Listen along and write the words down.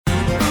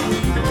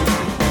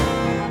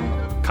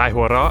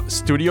Kaihura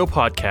Studio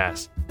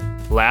Podcast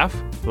Laugh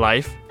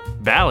Life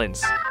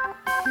Balance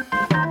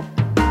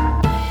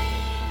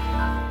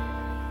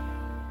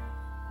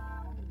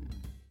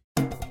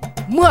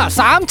เมื่อ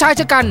สามชาย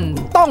ชะกัน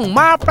ต้องม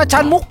าประชั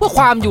นมุกเพื่อค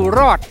วามอยู่ร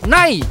อดใน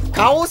เ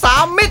ขาสา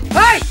มมิตร เ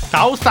ฮ้ย เข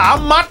าสาม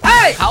มัด เ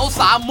ฮ้ย เขา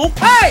สามมุก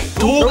เฮ้ย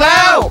ถูกแ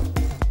ล้ว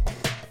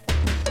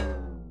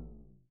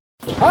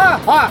ฮ่า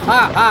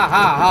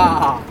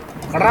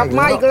กลับม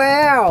าอีกแ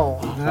ล้ว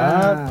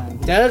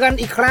เจอกัน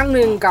อีกครั้งห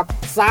นึ่งกับ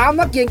3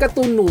นักเขียนการ์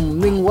ตูนหนุ่ม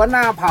1หัวห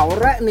น้าเผ่า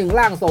และ1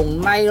ร่างทรง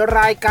ในร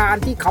ายการ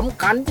ที่ข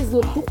ำขันที่สุ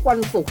ดทุกวัน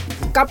ศุกร์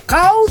กับเข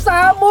าสา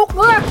มมุก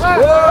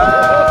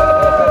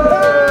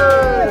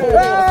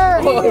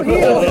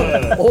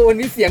โอ้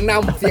นี่เสียงน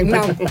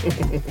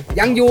ำ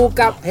ยังอยู่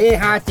กับเฮ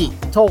ฮาจิ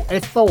โชคเอ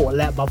สโซ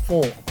และบัฟโฟ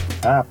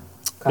ครับ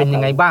เป็นยั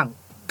งไงบ้าง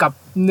กับ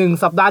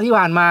1สัปดาห์ที่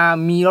ผ่านมา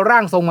มีร่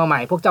างทรงมาใหม่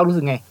พวกเจ้ารู้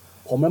สึกไง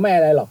ผมไม่อ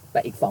ะไรหรอกแต่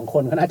อีก2ค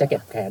นเขาน่าจะเก็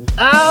บแขน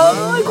อ้าว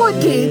ก็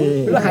ขิง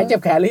แล้วหายเจ็บ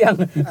แขนหรือยัง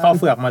เข้า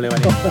เฟือกมาเลยวั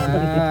นนี้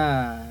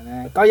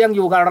ก็ยังอ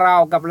ยู่กับเรา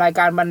กับราย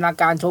การบรรณา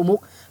การโชว์มุก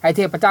ให้เท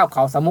พเจ้าเข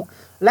าสมุก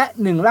และ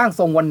1ร่าง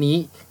ทรงวันนี้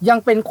ยัง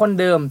เป็นคน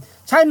เดิม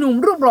ชายหนุ่ม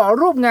รูปหล่อ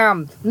รูปงาม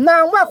นา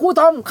มว่าครู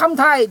ทอมคำ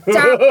ไทยจ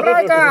ากร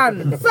ายการ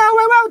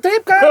Survival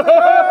Trip ครับ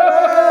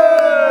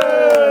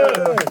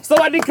ส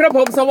วัสดีครับผ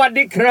มสวัส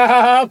ดีครั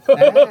บ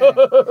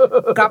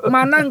กลับม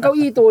านั่งเก้า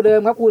อี้ตัวเดิม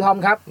ครับครูทอม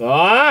ครับ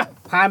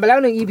ผ่านไปแล้ว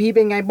1 EP เ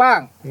ป็นไงบ้าง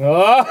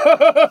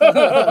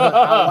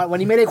วัน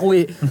นี้ไม่ได้คุย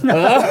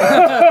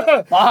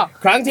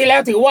ครั้งที่แล้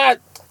วถือว่า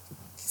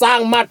สร้า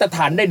งมาตรฐ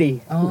านได้ดี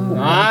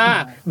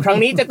ครั้ง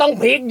นี้จะต้อง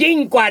พลิกยิ่ง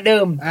กว่าเดิ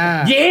ม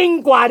ยิ่ง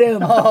กว่าเดิม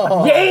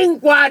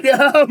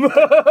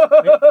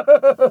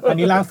อัน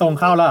นี้ร่างทรง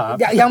เข้าแล้วเหรอ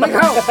ยังไม่เ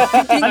ข้า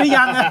จริงๆอันนี้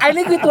ยังไอ้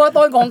นี่คือตัวต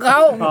นของเขา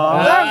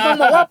ร่างทรง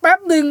บอกว่าแป๊บ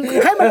นึง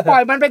ให้มันปล่อ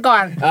ยมันไปก่อ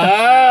น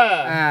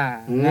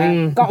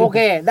ก็โอเค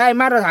ได้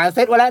มาตรฐานเซ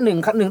ตไว้แล้ว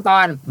1ตอ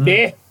นดี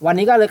วัน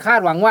นี้ก็เลยคาด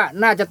หวังว่า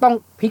น่าจะต้อง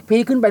พลิ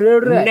กขึ้นไปเ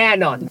รื่อยๆแน่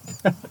นอน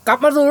กลับ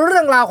มาสู่เรื่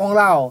องราวของ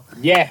เรา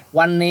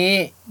วันนี้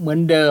เหมือน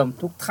เดิม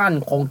ทุกท่าน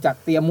คงจะ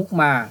เตรียมมุก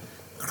มา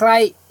ใคร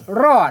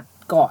รอด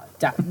ก็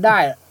จะได้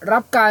รั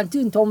บการ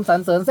ชื่นชมสรร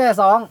เสริญแซ่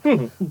ซ้อง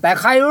แต่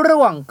ใคร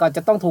ร่วงก็จ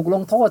ะต้องถูกล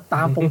งโทษต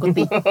ามปก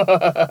ติ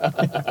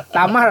ต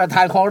ามมาตรฐ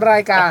านของรา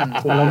ยการ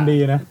ถูกลงดี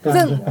นะ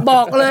ซึ่งบ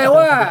อกเลย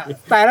ว่า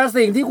แต่ละ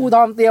สิ่งที่ครูท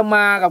อมเตรียมม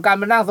ากับการ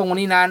มานั่งทรงวัน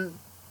นี้นั้น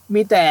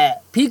มีแต่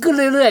พีคขึ้น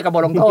เรื่อยๆกับบ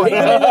ทลงโทษ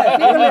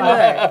พีคขึ้นเ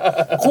รื่อย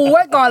ๆขู่ไ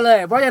ว้ก่อนเลย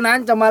เพราะฉะนั้น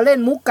จะมาเล่น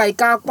มุกไก่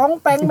กาป้อง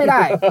แป้งไม่ไ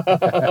ด้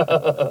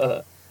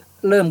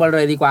เริ่มกันเล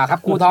ยดีกว่าครับ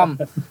ครูทอม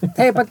เ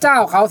ทพเจ้า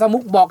เขาสมุ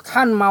กบอก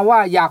ท่านมาว่า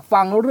อยาก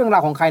ฟังเรื่องรา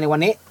วของใครในวัน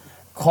นี้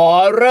ขอ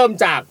เริ่ม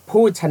จาก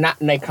ผู้ชนะ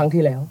ในครั้ง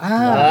ที่แล้ว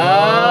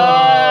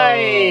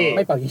ไ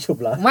ม่เป่ายิงฉุบ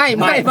เหรอไม่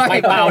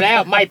เป่าแล้ว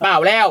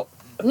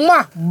มา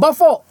บัฟโ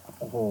ฟ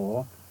โอ้โห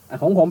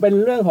ของผมเป็น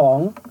เรื่องของ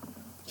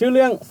ชื่อเ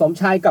รื่องสม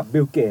ชายกับ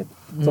บิลเกต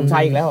สมชา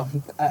ยอีกแล้ว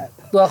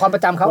ตัวละครปร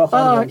ะจำเขา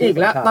อีก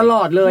แล้วตล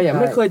อดเลย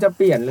ไม่เคยจะเ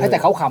ปลี่ยนเลยแต่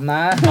เขาขำน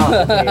ะ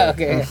โอ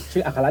เคชื่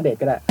ออัครเดช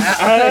ก็ได้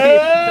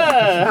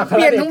เป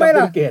ลี่ยนทำไม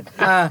ล่ะ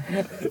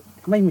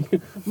ไ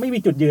ม่มี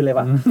จุดยืนเลย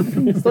ว่ะ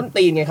ส้น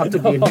ตีนไงครับจุ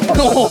ดยืน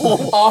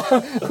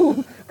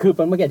คือเ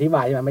ป็นเมื่อกี้อธิบ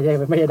ายใช่ไหมไม่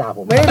ใช่ด่าผ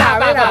มไม่ด่า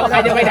ใคร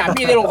จะไปด่า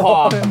พี่ได้ลงคอ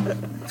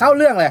เข้า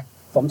เรื่องเลย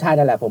สมชาย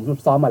นั่นแหละผม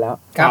ซ้อมมาแล้ว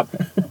ครับ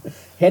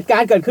เหตุกา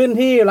รณ์เกิดขึ้น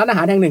ที่ร้านอาห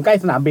ารแห่งหนึ่งใกล้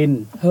สนามบิน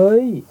เฮ้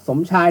ยสม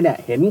ชายเนี่ย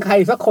เห็นใคร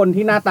สักคน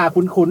ที่หน้าตา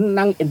คุ้นๆ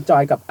นั่งเอนจอ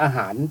ยกับอาห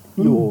าร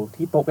อยู่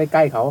ที่โต๊ะใก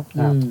ล้ๆเขา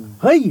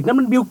เฮ้ยนั่น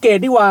มันบิลเกต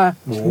นี่ว่า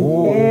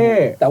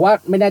แต่ว่า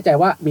ไม่แน่ใจ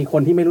ว่ามีค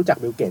นที่ไม่รู้จัก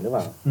บิลเกตหรือเป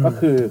ล่าก็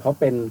คือเขา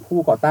เป็นผู้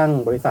ก่อตั้ง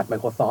บริษัท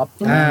Microsoft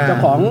เจ้า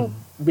ของ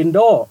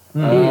Windows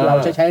ที่เรา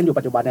ใช้กันอยู่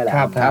ปัจจุบันนี่แหละ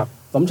ครับ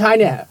สมชาย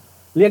เนี่ย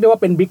เรียกได้ว่า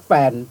เป็นบิ๊กแฟ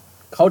น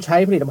เขาใช้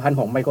ผลิตภัณฑ์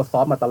ของ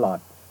Microsoft มาตลอด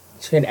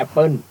เช่น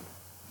Apple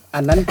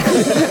อันนั้น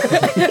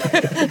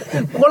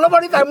คนละบ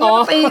ริษัทมัน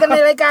ตีกันใน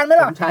รายการไหม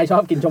ล่ะชายชอ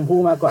บกินชมพู่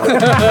มากกว่า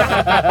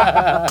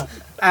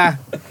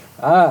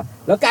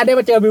แล้วการได้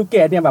มาเจอบิลเก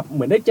ตเนี่ยแบบเห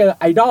มือนได้เจอ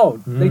ไอดอล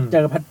ได้เจ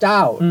อพระเจ้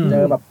าเจ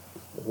อแบบ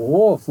โอ้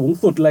สูง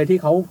สุดเลยที่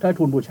เขาเทิด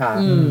ทูนบูชา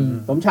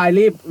สมชาย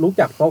รีบลุก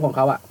จากโต๊ะของเข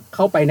าเ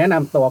ข้าไปแนะน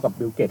ำตัวกับ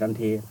บิลเกตทัน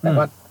ทีแต่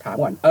ก็ถาม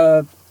ก่อน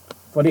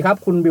สวัสดีครับ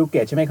คุณบิลเก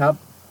ตใช่ไหมครับ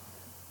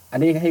อั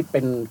นนี้ให้เป็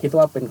นคิด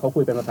ว่าเป็นเขา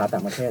คุยเป็นภาษาต่า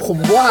งประเทศผม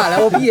ว่าแล้ว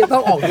ว่าพี่จะต้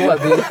องออกตัวแบ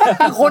บนี้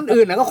คน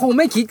อื่นน่ะก็คง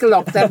ไม่คิดกันหร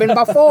อกแต่เป็น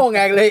บัฟโฟไ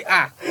งเลย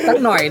สัก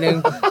หน่อยนึง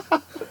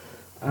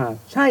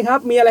ใช่ครับ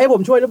มีอะไรให้ผ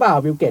มช่วยหรือเปล่า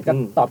บิลเกตก็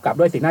ตอบกลับ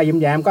ด้วยสีหน้ายิ้ม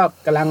แย้มก็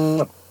กำลัง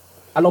แบบ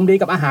อารมณ์ดี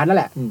กับอาหารนั่น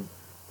แหละ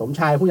สม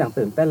ชายผู้อย่าง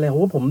ตื่นเต้นเลยโ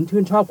อ้ผมชื่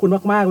นชอบคุณ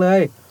มากๆเลย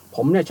ผ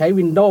มเนี่ยใช้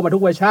Windows มาทุ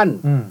กเวอร์ชัน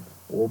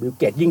โอ้บิล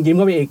เกตยิ่งยิ้มเ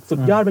ข้าไปอีกสุ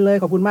ดยอดไปเลย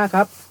ขอบคุณมากค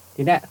รับ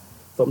ทีนี้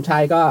สมชา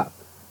ยก็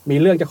มี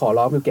เรื่องจะขอ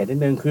ร้องบิลเกตนิด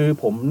นึงคือ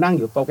ผมนั่งอ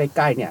ยู่โต๊ะใ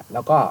กล้ๆเนี่ยแ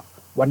ล้วก็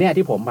วันนี้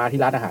ที่ผมมาที่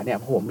ร้านอาหารเนี่ย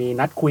ผมมี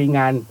นัดคุยง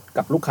าน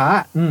กับลูกค้า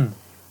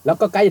แล้ว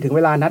ก็ใกล้จะถึงเ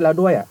วลานัดแล้ว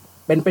ด้วย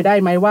เป็นไปได้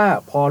ไหมว่า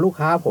พอลูก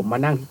ค้าผมมา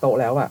นั่งที่โต๊ะ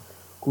แล้ว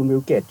คุณบิ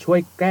ลเกตช่วย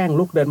แกล้ง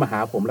ลุกเดินมาหา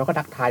ผมแล้วก็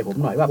ทักทายผม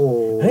หน่อยว่า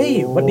เฮ้ย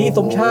สวัสดีส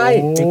มชาย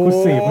เอ็กซ์คลู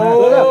ซีฟมาก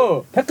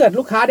ถ้าเกิด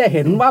ลูกค้าเนี่ยเ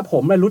ห็นว่าผ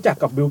มรู้จัก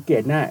กับบิลเก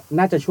ต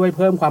น่าจะช่วยเ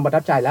พิ่มความประทั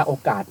บใจและโอ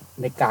กาส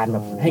ในการแบ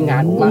บให้งา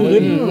นมาก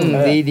ขึ้น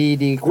ดี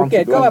บิลเก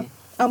ตก็แบบ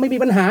ไม่มี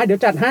ปัญหาเดี๋ยว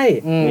จัดให้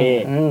นี่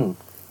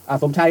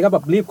สมชายก็แบ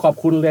บรีบขอบ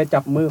คุณเลย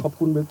จับมือขอบ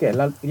คุณบิลเกตแ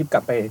ล้วรีบก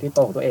ลับไปที่โ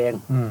ต๊ะของตัวเอง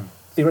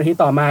10 นาที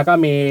ต่อมาก็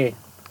มี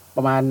ป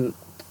ระมาณ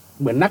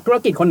เหมือนนักธุร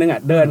กิจคนหนึ่ง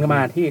เดินเข้าม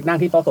าที่นั่ง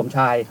ที่โต๊ะสมช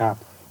าย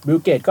บิล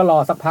เกตก็รอ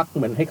สักพักเ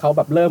หมือนให้เขาแ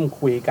บบเริ่ม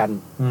คุยกัน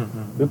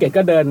บิลเกต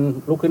ก็เดิน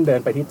ลุกขึ้นเดิน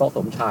ไปที่โต๊ะส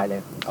มชายเล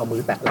ยเอามื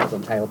อแตะไหล่ส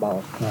มชายเบา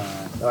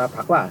ๆแล้ว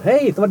พักว่าเฮ้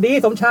ยสวัสดี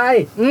สมชาย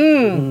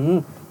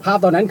ภาพ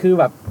ตอนนั้นคือ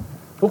แบบ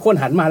ทุกคน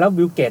หันมาแล้ว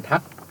บิลเกตทั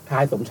กทา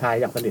ยสมชาย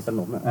อย่างสนิทสน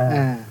ม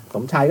ส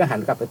มชายก็หัน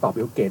กลับไปตอบ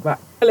บิลเกตว่า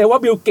เลยว่า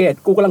บิลเกต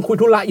กูกำลังคุย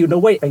ธุระอยู่นะ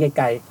เว้ยไปไ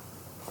กล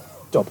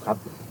ๆจบครับ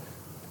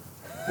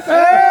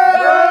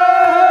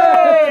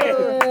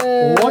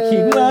โอ้ขิ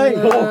งเลย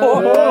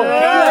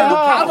ลู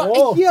กค้าบอกไ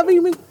อ้เหี้ย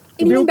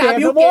มึงด่า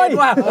บิลเกต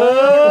ว่ะ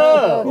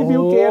นี่บิ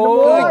ลเกต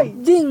ด้วย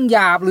ยิ่งหย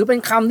าบหรือเป็น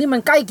คำที่มั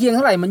นใกล้เคียงเ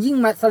ท่าไหร่มันยิ่ง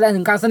มาแสดง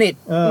ถึงการสนิท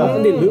ส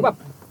นิทหรือแบบ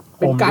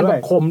เป็นการแบบ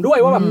ข่มด้วย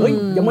ว่าแบบเฮ้ย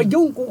อย่ามา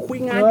ยุ่งกูคุย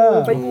งานอ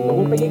ยู่ไ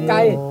ปไกล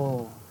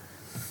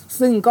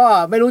ซึ่งก็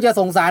ไม่รู้จะ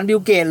สงสารบิล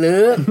เกตหรื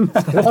อ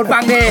คนฟั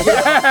งดี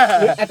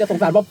หรืออาจจะสง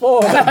สารบ๊อบโป้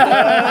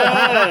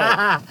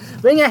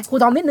เป็นไงครู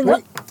ทอมนิดนึงครั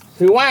บ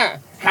ถือว่า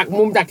หัก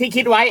มุมจากที่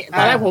คิดไว้ต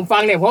อนแรกผมฟั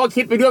งเนี่ยเพราะว่า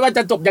คิดไปด้วยว่าจ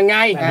ะจบยังไง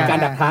มีการ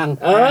ดักทาง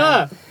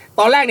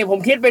ตอนแรกเนี่ยผม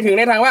คิดไปถึงใ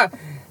นทางว่า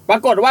ปรา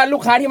กฏว่าลู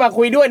กค้าที่มา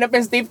คุยด้วยนั้นเป็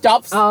นสตีฟจ็อ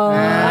บส์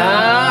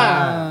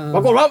ปร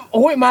ากฏว่าโ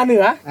อ้ยมาเหนื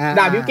อ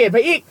ด่าบิลเกตไป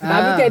อีกด่า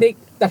บิลเกตอีก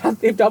แต่ถ้าส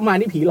ตีฟจ็อบส์มา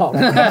นี่ผีหลอก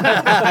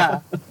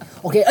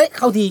โอเค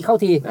เข้าที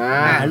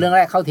เรื่องแ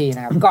รกเข้าทีน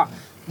ะครับก็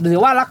หรือ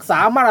ว่ารักษา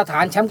มาตรฐา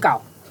นแชมป์เก่า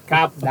ค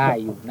รับได้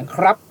อยู่นะค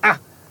รับ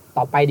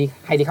ต่อไปดี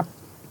ใครดีครับ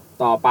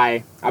ต่อไป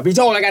พี่โช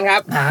คแล้วกันครั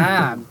บ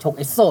โชคเ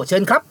อสโซเชิ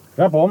ญครับ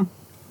ครับผม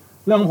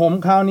เรื่องผม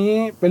คราวนี้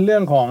เป็นเรื่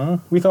องของ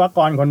วิศวก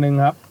รคนหนึ่ง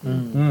ครับ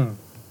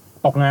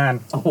ตกงาน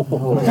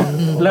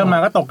เริ่มมา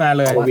ก็ตกงาน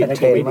เลย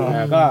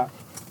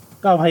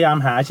ก็พยายาม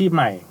หาอาชีพใ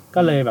หม่ก็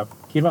เลยแบบ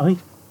คิดว่าเฮ้ย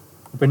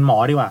เป็นหมอ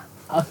ดีกว่า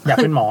อยาก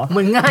เป็นหมอ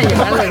มันง่ายอย่าง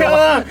นั้นเลย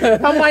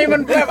ทำไมมั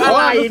นแบบอะ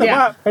ไรเนี่ย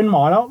เป็นหม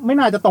อแล้วไม่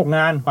น่าจะตกง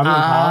านความคิ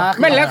ดเขา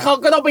ไม่แล้วเขา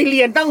ก็ต้องไปเ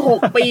รียนตั้ง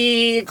6 ปี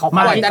คว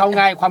ามคิดเขา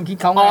ไงความคิด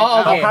เขาไง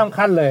เขาข้าม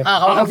ขั้นเลย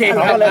โอเคเข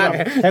าเลย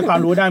ใช้ความ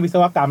รู้ด้านวิศ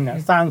วกรรมเนี่ย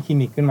สร้างคลิ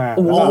นิกขึ้นมา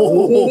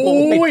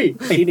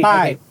ติด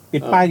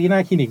ป้ายที่หน้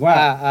าคลินิกว่า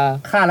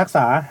ค่ารักษ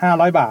า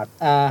500 บาท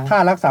ถ้า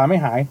รักษาไม่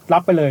หายรั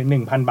บไปเลย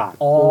 1,000 บาท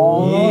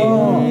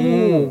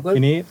ที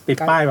นี้ติด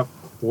ป้ายแบบ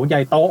โหให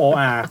ญ่โตโอ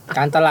อาก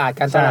ารตลาด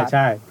ใ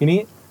ช่ทีนี้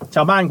ช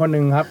าวบ้านคนห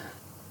นึ่งครับ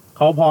เข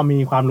าพอมี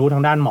ความรู้ทา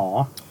งด้านหมอ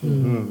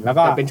แล้ว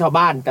ก็เป็นชาว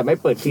บ้านแต่ไม่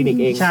เปิดคลินิก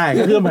เองใช่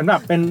ก็คือเหมือนแบ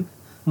บเป็น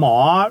หมอ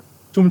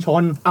ชุมช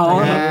น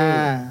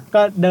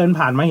ก็เดิน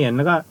ผ่านมาเห็นแ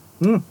ล้วก็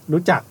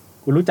รู้จั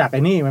กไ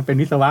อ้นี่มันเป็น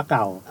วิศวะเ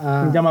ก่า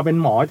มันจะมาเป็น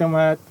หมอจะม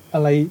าอ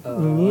ะไร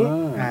อย่างนี้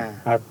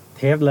เ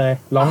ทสเลย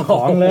ลองข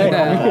องเลย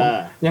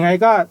ยังไง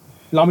ก็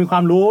เรามีควา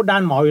มรู้ด้า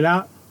นหมออยู่แล้ว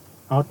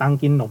เอาตัง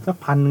กินขนมสัก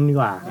1,000ดี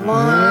กว่า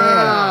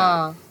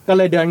ก็เ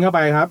ลยเดินเข้าไป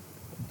ครับ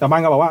ชาวบ้า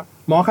นก็บอกว่า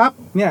หมอครับ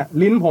เนี่ย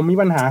ลิ้นผมมี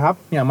ปัญหาครับ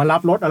เนี่ยมารั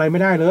บรถอะไรไม่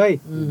ได้เลย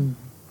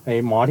ไอ้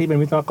หมอที่เป็น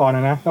วิศวกร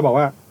นะก็บอก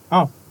ว่าเอ้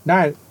าได้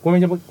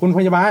คุณพ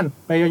ยาบาล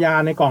ไปยา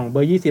ในกล่องเบ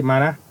อร์20มา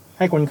นะใ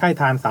ห้คนไข้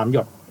ทาน3 หย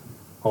ด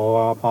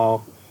พอ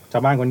ชา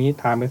วบ้านคนนี้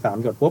ทานไป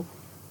3 หยดปุ๊บ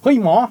เฮ้ย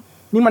หมอ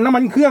นี่มันน้ำมั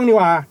นเครื่องนี่ห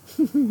ว่า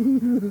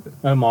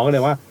หมอก็เล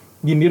ยว่า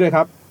ยินดีด้วยค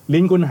รับ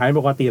ลิ้นคุณหายป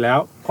กติแล้ว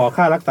ขอ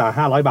ค่ารักษา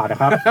500 บาทน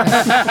ะครับ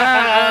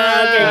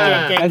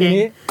ที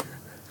นี้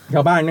ช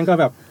าวบ้านนั่นก็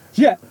แบบเ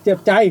ชี่ยเจ็บ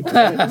ใจ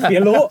เสีย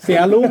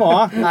รู้หมอ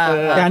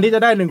แทนที่จะ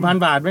ได้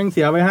 1,000 บาทแม่งเ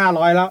สียไป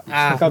500แล้ว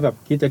ก็แบบ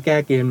คิดจะแก้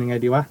เกมยังไง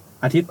ดีวะ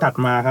อาทิตย์ถัด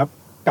มาครับ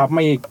กลับม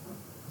าอีก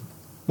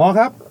หมอค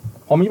รับ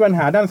ผมมีปัญห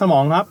าด้านสมอ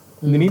งครับ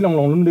ทีนี้ห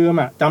ลงลืม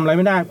จำอะไรไ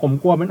ม่ได้ผม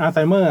กลัวเป็นอัลไซ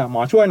เมอร์หม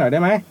อช่วยหน่อยได้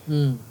ไหม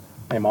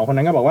ไอ้หมอคน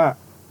นั้นก็บอกว่า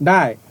ไ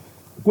ด้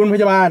คุณพ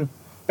ยาบาล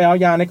ไปเอา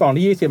ยาในกล่อง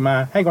ที่20มา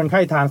ให้คนไข้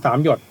ทาน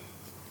3 หยด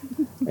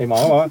ไอ้หมอ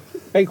บอกว่า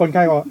ไอ้คนไ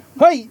ข้บอก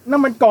เฮ้ยน้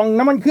ำมันกล่อง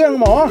น้ำมันเครื่อง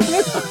หมอ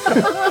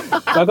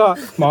แล้วก็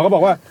หมอก็บอ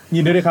กว่ายิ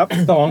นดีด้วยครับ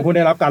สมองคุณไ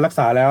ด้รับการรักษ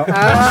าแล้ว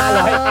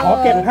ขอ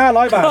เก็บ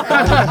500 บาท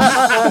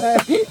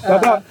แล้ว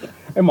ก็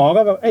ไอ้หมอ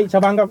ก็แบบชา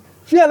วบ้านก็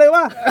เชื่อเลย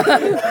ว่า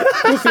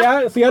กูเ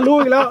สียรู้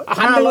อีกแล้ว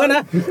1,000แล้วน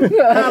ะ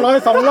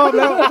500 2 รอบแ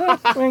ล้ว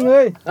แม่งเ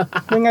อ้ย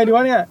ยังไงดีว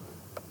ะเนี่ย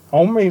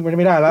ไ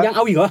ม่ได้แล้วยังเอ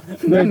าอีกเหรอ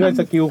ด้วย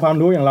สกิลความ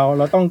รู้อย่างเร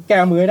าต้องแก้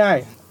มือให้ได้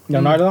อย่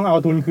างน้อยเราต้องเอา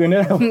ทุนคืนได้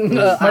แล้ว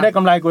ไม่ได้ก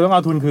ำไรกูต้องเอ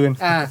าทุนคืน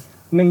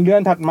1 เดือ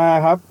นถัดมา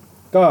ครับ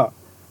ก็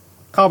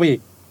เข้าไปอีก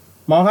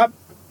หมอครับ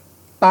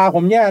ตาผ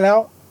มแย่แล้ว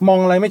มอง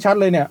อะไรไม่ชัด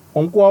เลยเนี่ยผ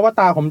มกลัวว่า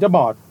ตาผมจะบ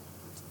อด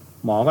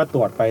หมอก็ต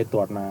รวจไปตร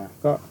วจมา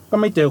ก็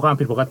ไม่เจอความ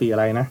ผิดปกติอะ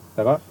ไรนะแ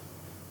ต่ก็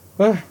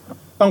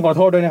ต้องขอโ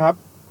ทษด้วยนะครับ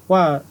ว่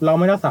าเรา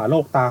ไม่รักษาโร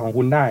คตาของ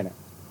คุณได้เนี่ย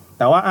แ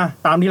ต่ว่า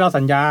ตามที่เรา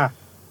สัญญา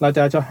เรา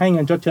จะให้เ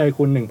งินชดเชย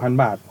คุณ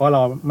 1,000 บาทเพราะเร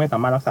าไม่สา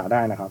มารถรักษาไ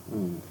ด้นะครับ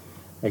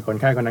ไอ้คน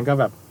ไข้คนนั้นก็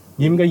แบบ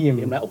ยิ้ม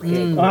แล้วโอเค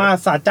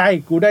สะใจ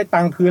กูได้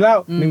ตังค์คืนแล้ว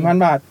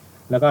 1,000 บาท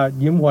แล้วก็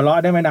ยิ้มหัวเราะ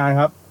ได้ไม่นาน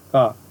ครับ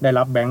ก็ได้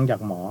รับแบงค์จาก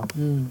หมอ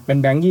เป็น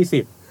แบงค์20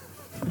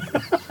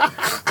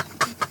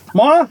หม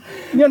อ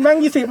เงินแบง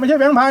ค์20ไม่ใช่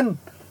แบงค์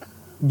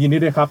1,000ยินดี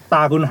ด้วยครับต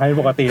าคุณหาย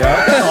ปกติแล้ว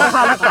ขอค่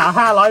ารักษา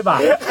500 บาท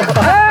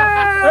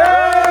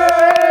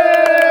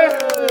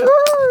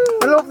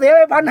ลูกเสีย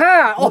ไป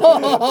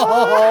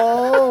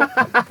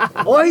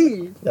1,500โอ้ โอ้ย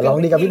อย่าลอง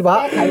ดีกับวิศวะ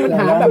ไขปัญห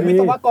าแบบวิ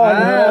ศวกร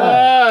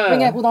เป็น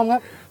ไงครูทอมครับ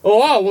โอ้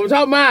ผมช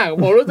อบมาก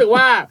ผมรู้สึก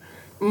ว่า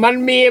มัน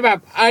มีแบบ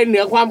เหนื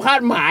อความคา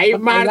ดหมาย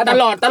มาต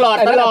ลอดเ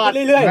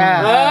รื่อย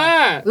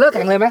เลิกแ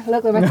ข่งเลยไหมเลิ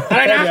กเลยไหม อะ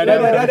ไรนะ เดี๋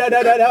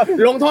ยว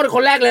ลงโทษค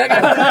นแรกเลยแล้วกั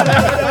น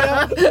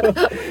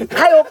ใ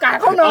ห้โอกาส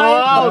เขาหน่อย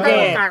โอเค ใ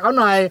ห้โอกาสเขา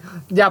หน่อย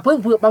อย่าเพิ่ง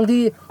เผื่อบางที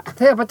เ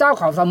ทพเจ้า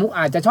เขาสามุกอ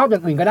าจจะชอบอย่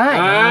างอื่นก็ได้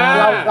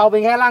เราเป็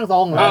นแค่ร่างท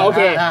รง โอเ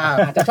ค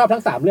อาจจะชอบทั้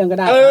ง3เรื่องก็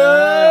ได้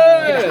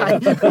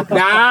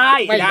ได้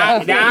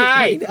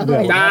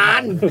ดา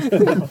น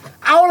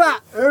เอาล่ะ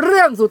เ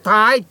รื่องสุด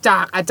ท้ายจา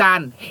กอาจาร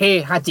ย์เฮ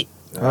ฮาจิ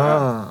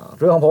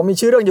เรื่องของผมมี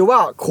ชื่อเรื่องอยู่ว่า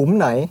ขุม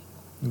ไหน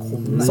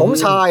สม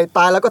ชายต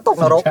ายแล้วก็ตก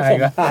นรก ใช่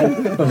ครับ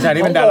สมชาย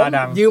นี่เป็นดารา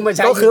ดัง ยืมมาใ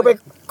ช้ ก็คือไป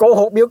โก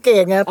หกบิลเก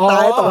ตไงตา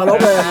ยตกนรก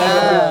เลย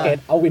เกต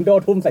เอาวินโด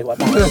ว์ทุ่มใส่หัว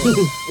ตาย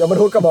ยม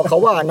ทูตก็บอกเขา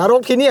ว่านร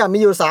กที่เนี่ยมี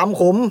อยู่3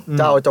ขุม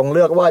เจ้าจงเ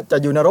ลือกว่าจะ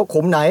อยู่นรก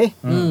ขุมไหน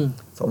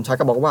สมชาย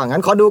ก็บอกว่างั้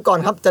นขอดูก่อน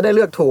ครับจะได้เ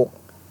ลือกถูก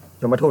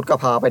ยมทูตก็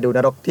พาไปดูน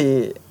รกที่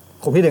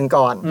ขุมที่1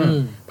ก่อน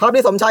ภาพ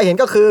ที่สมชายเห็น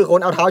ก็คือค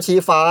นเอาเท้าชี้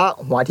ฟ้า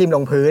หัวทิ่มล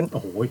งพื้น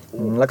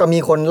แล้วก็มี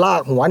คนลา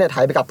กหัวเนี่ยไถ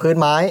ไปกับพื้น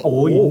ไม้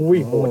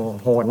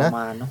โหดนะ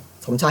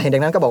สมชายเห็นดั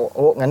งนั้นก็บอกโ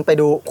อ้งั้นไป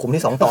ดูขุม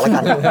ที่2ต่อแล้วกั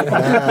น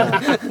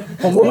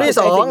ขุมที่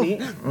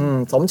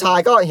2สมชาย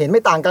ก็เห็นไ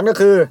ม่ต่างกันก็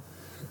คือ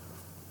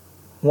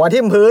หัว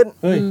ทิ่มพื้น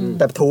แ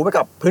ต่ถูไป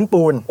กับพื้น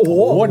ปูนโอ้โห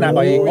หนักก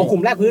ว่าอีกขุ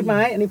มแรกพื้นไม้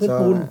อันนี้พื้น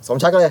ปูนสม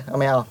ชายก็เลย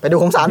ไม่เอาไปดู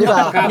ขุม3ดีกว่า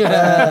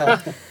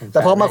แต่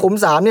พอมาขุม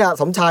3เนี่ย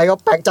สมชายก็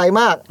แปลกใจ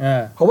มาก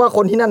เพราะว่าค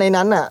นที่นั่นใน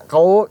นั้นน่ะเข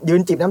ายื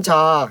นจิบน้ำช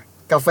า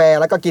กาแฟ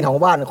แล้วก็กินของ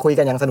ว่านคุย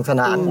กันอย่างสนุกส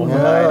นาน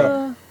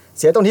เ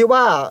สียตรงที่ว่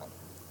า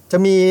จะ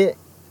มี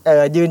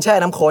ยืนแช่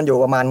น้ำโคลนอยู่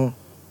ประมาณ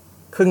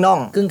ครึ่งน่อง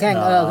ครึ่งแข้ง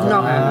ครึ่งน่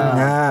อง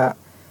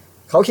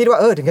เขาคิดว่า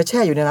ถึงจะแช่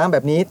อยู่ในน้ำแบ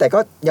บนี้แต่ก็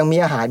ยังมี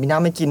อาหารมีน้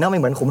ำไม่กินนะไม่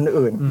เหมือนขุม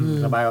อื่น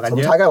สบายกว่ากันสม เ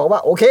ยอะ ชายก็บอกว่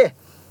าโอเค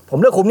ผม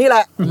เลือกขุมนี้แหล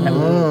ะ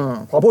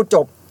พอพูดจ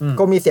บ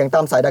ก็มีเสียงตา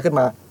มสายดังขึ้น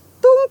มา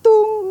ตุ้ง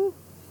ตุ้ง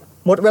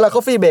หมดเวลาค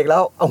อฟฟี่เบรกแล้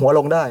วเอาหัวล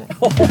งได้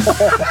โอ้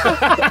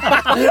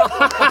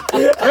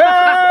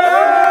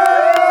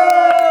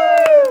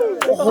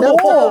โห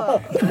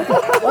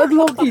โ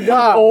ลกิต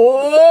อ่ะ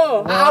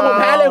ผม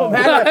แพ้เลย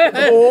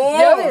เ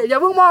ดี๋ยวอย่า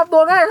เพิ่งมอบตั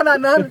วง่ายขนาด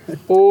นั้น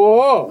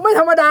ไม่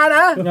ธรรมดาน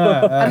ะ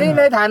อันนี้ใ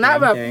นฐานะ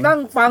แบบนั่ง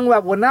ฟังแบ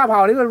บหัวหน้าเผ่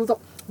านี่มันรู้สึก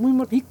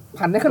มันพลิก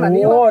ผันได้ขนาด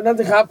นี้นั่น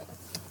สิครับ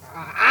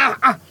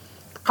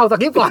เข้าส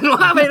คริปต์ก่อน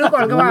ว่าไม่รู้ก่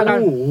อนก็ว่ากัน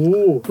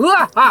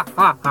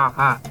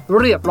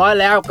เรียบร้อย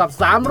แล้วกับ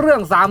3เรื่อ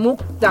ง3มุก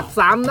จาก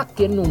3นักเ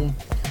ขียนหนุ่ม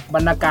บร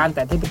รณาการแ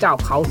ต่เทพเจ้า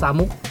เขาสา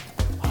มุก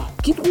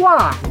คิดว่า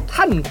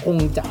ท่านคง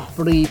จะป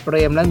รีเปร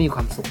มและมีคว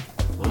ามสุข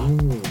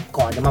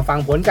ก่อนจะมาฟัง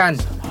ผลกัน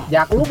อย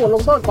ากรู้บทล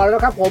งโทษก่อนแล้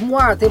วครับผม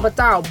ว่าเทพเ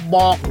จ้าบ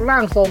อกร่า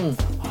งทรง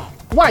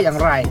ว่าอย่าง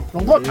ไรล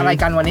งโทษอะไร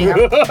กันวันนี้ครับ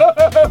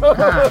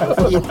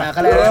อินอ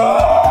ะไร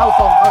เข้า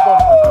ทรง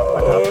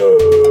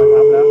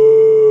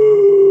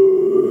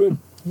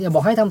อย่าบ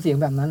อกให้ทำเสียง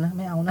แบบนั้นนะไ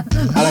ม่เอานะ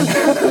อะไร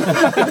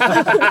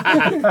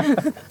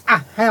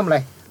ให้ทำอะไร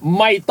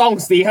ไม่ต้อง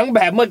เสียงแบ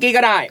บเมื่อกี้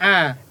ก็ได้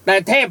แต่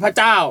เทพ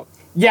เจ้า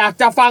อยาก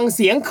จะฟังเ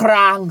สียงคร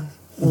าง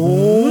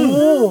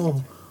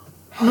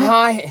ใ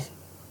ห้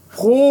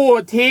ผู้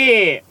ที่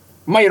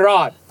ไม่ร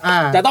อด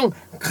จะต้อง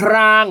คร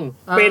าง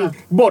เป็น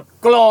บท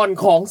กลอน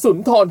ของสุน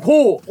ทร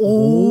ภู่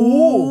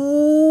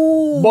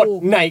บท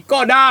ไหนก็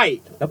ได้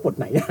แล้วบท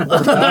ไหน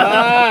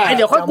เ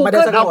ดี๋ยวค่อย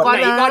Google เอาก่อน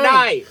ไหนก็ไ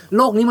ด้โ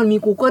ลกนี้มันมี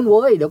Google เ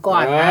ว้ยเดี๋ยวก่อ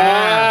น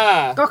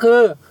ก็คือ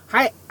ใ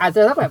ห้อาจจ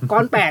ะสักแบบกลอ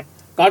น8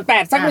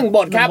สัก1บ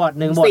ทครับ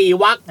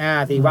4วรรค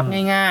4วรรค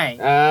ง่าย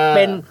ๆเ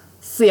ป็น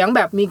เสียงแบ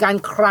บมีการ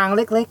ครางเ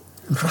ล็กๆ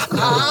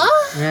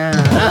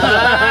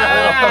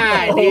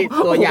นี่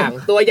ตัวอย่า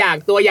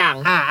ง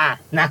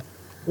นะ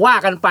ว่า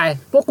กันไป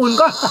พวกคุณ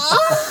ก็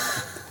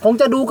คง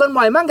จะดูกัน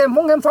บ่อยมั้งแกม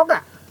ฟ็อก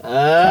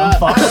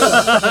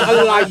อะ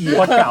ไร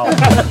คนเก่า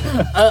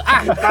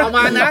ประม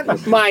าณนั้น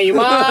ใหม่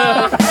มา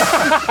ก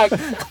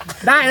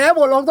ได้แล้วบ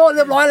ทลงโทษเ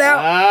รียบร้อยแล้ว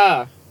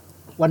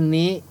วัน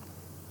นี้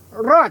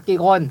รอดกี่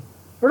คน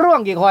ร่วง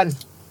กี่คน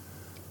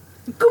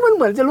ก็มันเ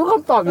หมือนจะรู้ค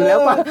ำตอบอยู่แล้ว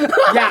ป่ะ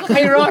อยากใ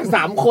ห้รอด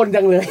3คน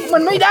จังเลยมั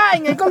นไม่ได้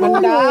ไงก็รู้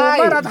อยู่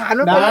มาตรฐาน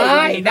มัน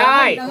ไ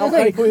ด้เราเค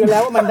ยคุยกันแล้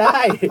วว่ามันได้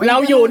เรา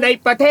อยู่ใน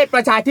ประเทศป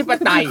ระชาธิป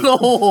ไตย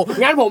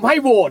งั้นผมให้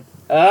โหวต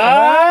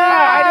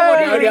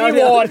เดี๋ยวโห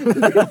วต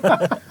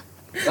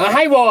ใ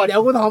ห้โหวตเดี๋ย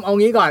วคุณทอมเอา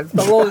งี้ก่อนต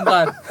กลงก่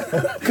อน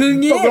คือ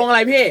งี้ตกลงอะไร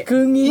พี่คื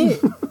องี้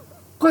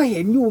ก็เ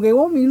ห็นอยู่ไง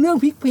ว่ามีเรื่อง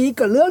พีค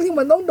กับเรื่องที่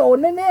มันต้องโดน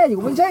แน่ๆอ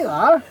ยู่ไม่ใช่เหร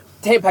อ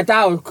เทพเจ้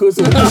าคือ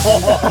สุนทรภู่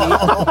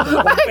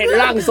เป็น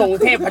ร่างทรง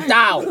เทพเ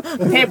จ้า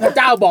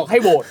บอกให้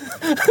โหวต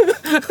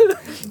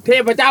เท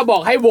พเจ้าบอ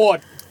กให้โหวต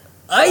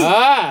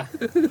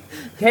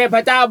เทพ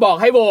เจ้าบอก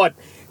ให้โหวต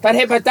ถ้าเท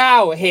พเจ้า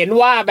เห็น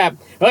ว่าแบบ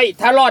เฮ้ย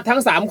ถ้ารอดทั้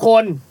ง3ค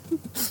น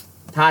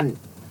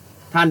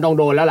ท่านต้อง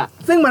โดนแล้วล่ะ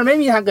ซึ่งมันไม่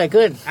มีทางเกิด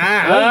ขึ้น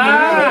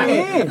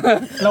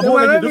เราพูด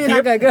ไม่มีทา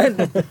งเกิดขึ้น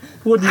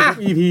พูดอยู่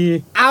EP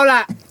เอาล่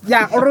ะอย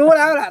ากรู้แ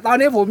ล้วล่ะตอน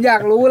นี้ผมอยา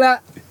กรู้แล้ว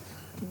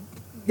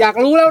นะอยาก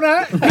รู้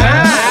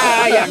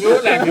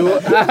อ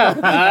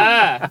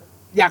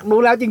ยากรู้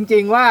แล้วจริ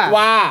งๆ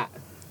ว่า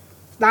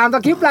ตามส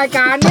คริปต์รายก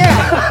ารเนี่ย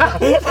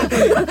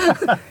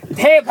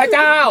เทพเ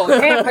จ้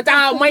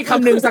าไม่ค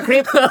ำนึงสคริ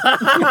ปต์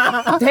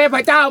เทพ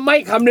เจ้าไม่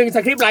คำนึงส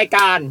คริปต์รายก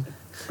าร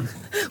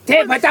เท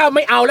พเจ้าไ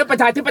ม่เอาแล้วประ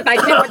ชาธิปไตย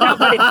เทพเจ้า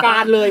เผด็จกา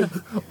รเลย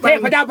เท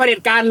พเจ้าเผด็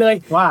จการเลย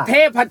เท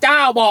พเจ้า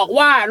บอก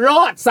ว่าร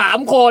อด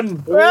3 คน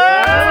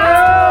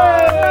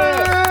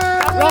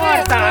รอด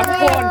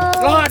3 คน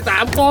รอด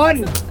3 คน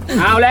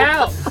เอาแล้ว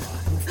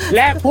แ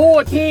ละผู้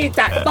ที่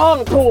จะต้อง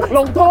ถูกล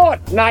งโทษ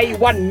ใน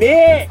วัน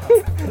นี้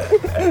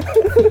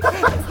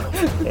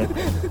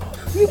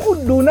นี่คุณ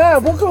ดูหน้า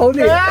พวกเขา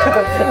ดิ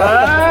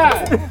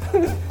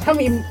ถ้า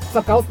มีส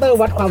เกลเตอร์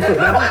วัดความสุข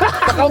นะ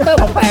สเกลเตอร์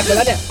ผมแตกไปแ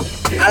ล้วเนี่ย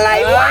อะไร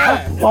วะ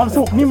ความ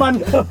สุขนี่มัน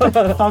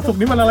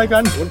อะไรกั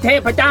นเท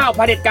พเจ้าเ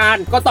ผด็จการ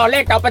ก็ตอนแร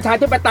กเจ้าประชา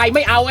ธิปไตยไ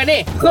ม่เอาไง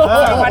นี่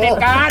เผด็จ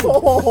การ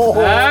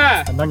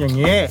ต้องอย่าง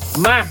นี้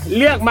มา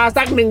เลือกมา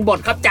สัก1 บท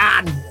ครับจา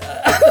น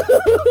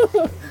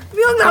เ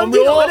รื่องทำจ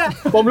ริงเหรอเนี่ย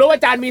ผมรู้ว่า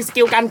จานมีส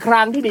กิลการคล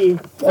างที่ดี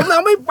ผมท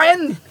ำไม่เป็น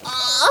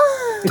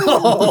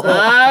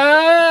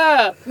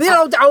นี่เร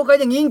าจะเอากัน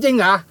อย่างนี้จริงๆ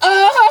เหรอ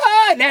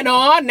แน่น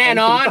อ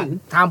น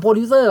ถามโปร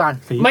ดิวเซอร์ก่อน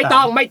ไม่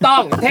ต้อ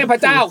งเทพ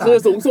เจ้าคือ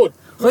สูงสุด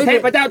เท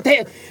พเจ้า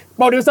โ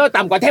ปรดิวเซอร์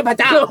ต่ำกว่าเทพ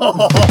เจ้า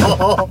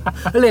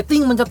เรตติ้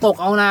งมันจะตก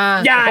เอานะ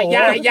อย่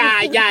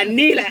า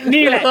นี่แหละ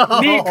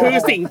นี่คือ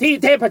สิ่งที่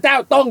เทพเจ้า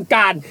ต้องก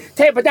ารเ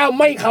ทพเจ้า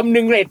ไม่คำ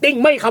นึงเรตติ้ง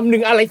ไม่คำนึ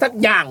งอะไรสัก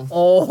อย่างโ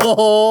อ้โห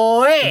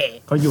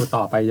เขาอยู่ต่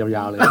อไปย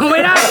าวๆเลยไ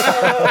ม่ได้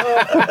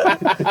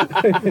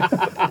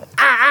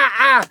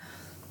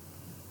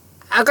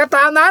ก็ต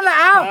ามนั้นแหละ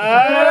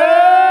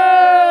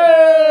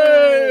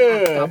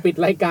เราปิด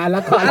รายการแล้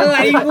วก่อนอะไร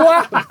ว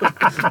ะ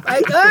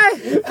เอ้ย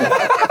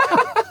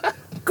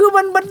คือ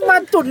มันมา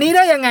จุดนี้ไ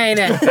ด้ยังไงเ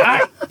นี่ย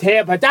เท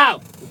พเจ้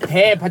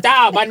า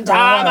บัญช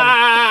ามา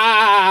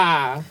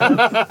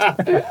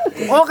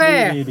โอเค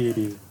ดี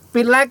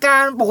ปิดรายกา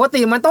รปก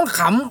ติมันต้องข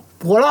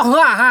ำหัวเราะ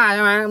ฮ่าใ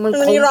ช่ไหมมัน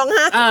มีร้องฮ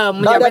ะ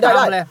มันอย่าไปท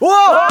ำเลย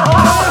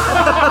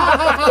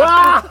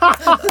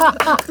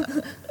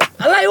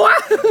อะไรวะ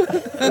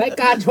ราย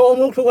การโชว์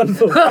มุกทุกวัน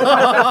ศุกร์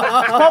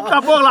พบกั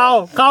บพวกเรา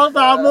เขาต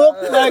ามมุก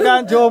รายการ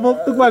โชว์มุก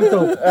ทุกวัน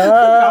ศุกร์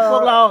กับพว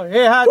กเราเฮ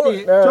ฮาจิ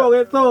โชเก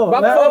โต้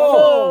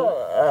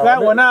และ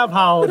หัวหน้าเ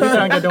ผ่าที่ก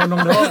ำลังจะโดนลง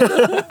โทษ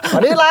วั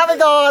นนี้ลาไป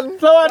ก่อน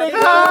สวัสดีค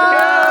รับ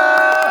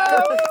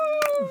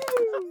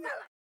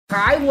ข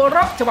ายหัวเร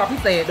าะฉบับพิ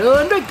เศษเดิ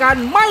นด้วยกัน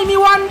ไม่มี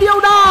วันเดียว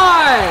ได้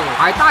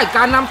ภายใต้ก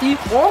ารนำทีม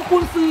ของคุ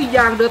ณซื้ออ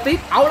ย่างเดอะติ๊ก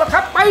เอาละค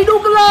รับไปดู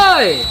กันเล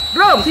ยเ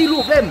ริ่มที่ลู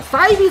กเล่นไซ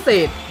ส์พิเศ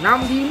ษน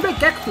ำทีมด้วย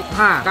แก๊กสุดฮ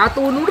าการ์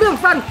ตูนเรื่อง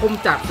สั้นคม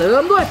จัดเสริ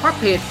มด้วยพับ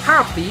เพจภา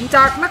พสีจ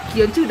ากนักเ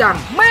ขียนชื่อดัง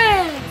แม่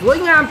สวย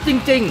งามจ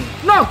ริง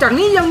ๆนอกจาก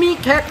นี้ยังมี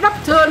แขกรับ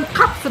เชิญ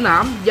ขับสนา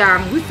มอย่าง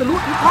วิศรุ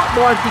วิเคราะห์บ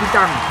อลจริง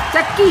จังแ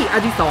จ็คกี้อ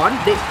ดิศร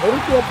เด็กของ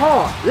ตัวพ่อ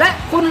และ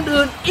คน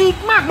อื่นๆอีก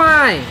มากมา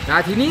ยนา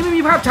ทีนี้ไม่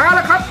มีภาพช้าแ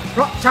ล้วครับเพ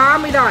ราะช้า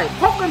ไม่ได้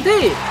พบกัน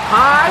ที่ข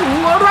าย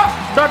หัวเราะ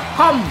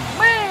 .com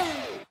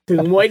ถึง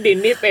มวยดิน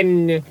นี่เป็น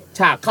ฉ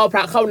ากเข้าพร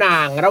ะเข้านา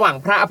งระหว่าง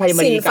พระอภัยม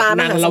ณีกับ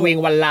นางละเวง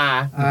วัลลา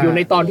อยู่ใน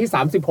ตอนที่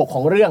36ข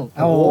องเรื่อง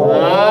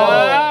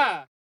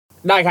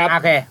ได้ครับโอ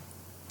เค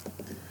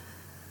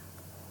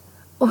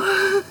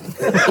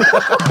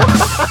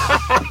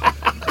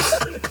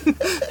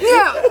เนี่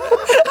ย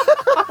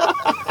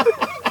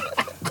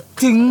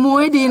ถึงมว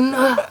ยดิน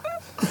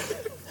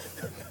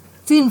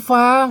สิ้น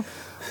ฟ้า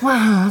ม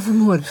หาส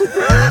มุทร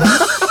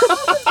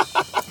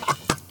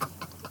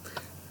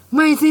ไ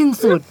ม่สิ้น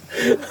สุด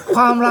ค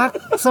วามรัก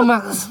สมั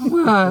ครสม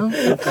าน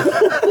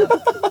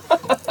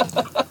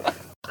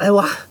อะไร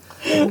วะ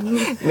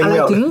อะไร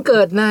ถึงเ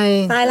กิดใน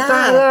ตายล่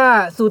า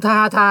สุธา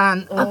ทาน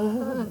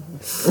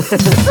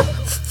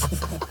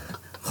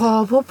ขอ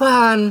พบผ่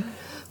าน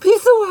พิ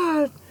ศวา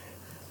ส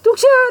ทุก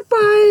ชาติไป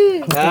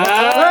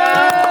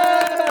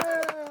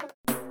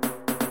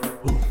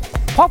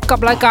พบกับ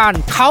รายการ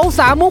เขา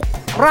สามมุก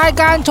ราย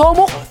การโชว์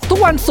มุกทุก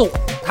วันศุกร์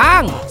ทา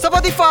ง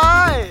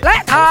Spotify และ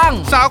ทาง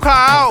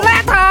SoundCloud และ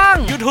ทาง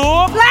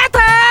YouTube และ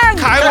ทาง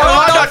ขายหัวเ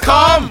ราะ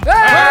 .com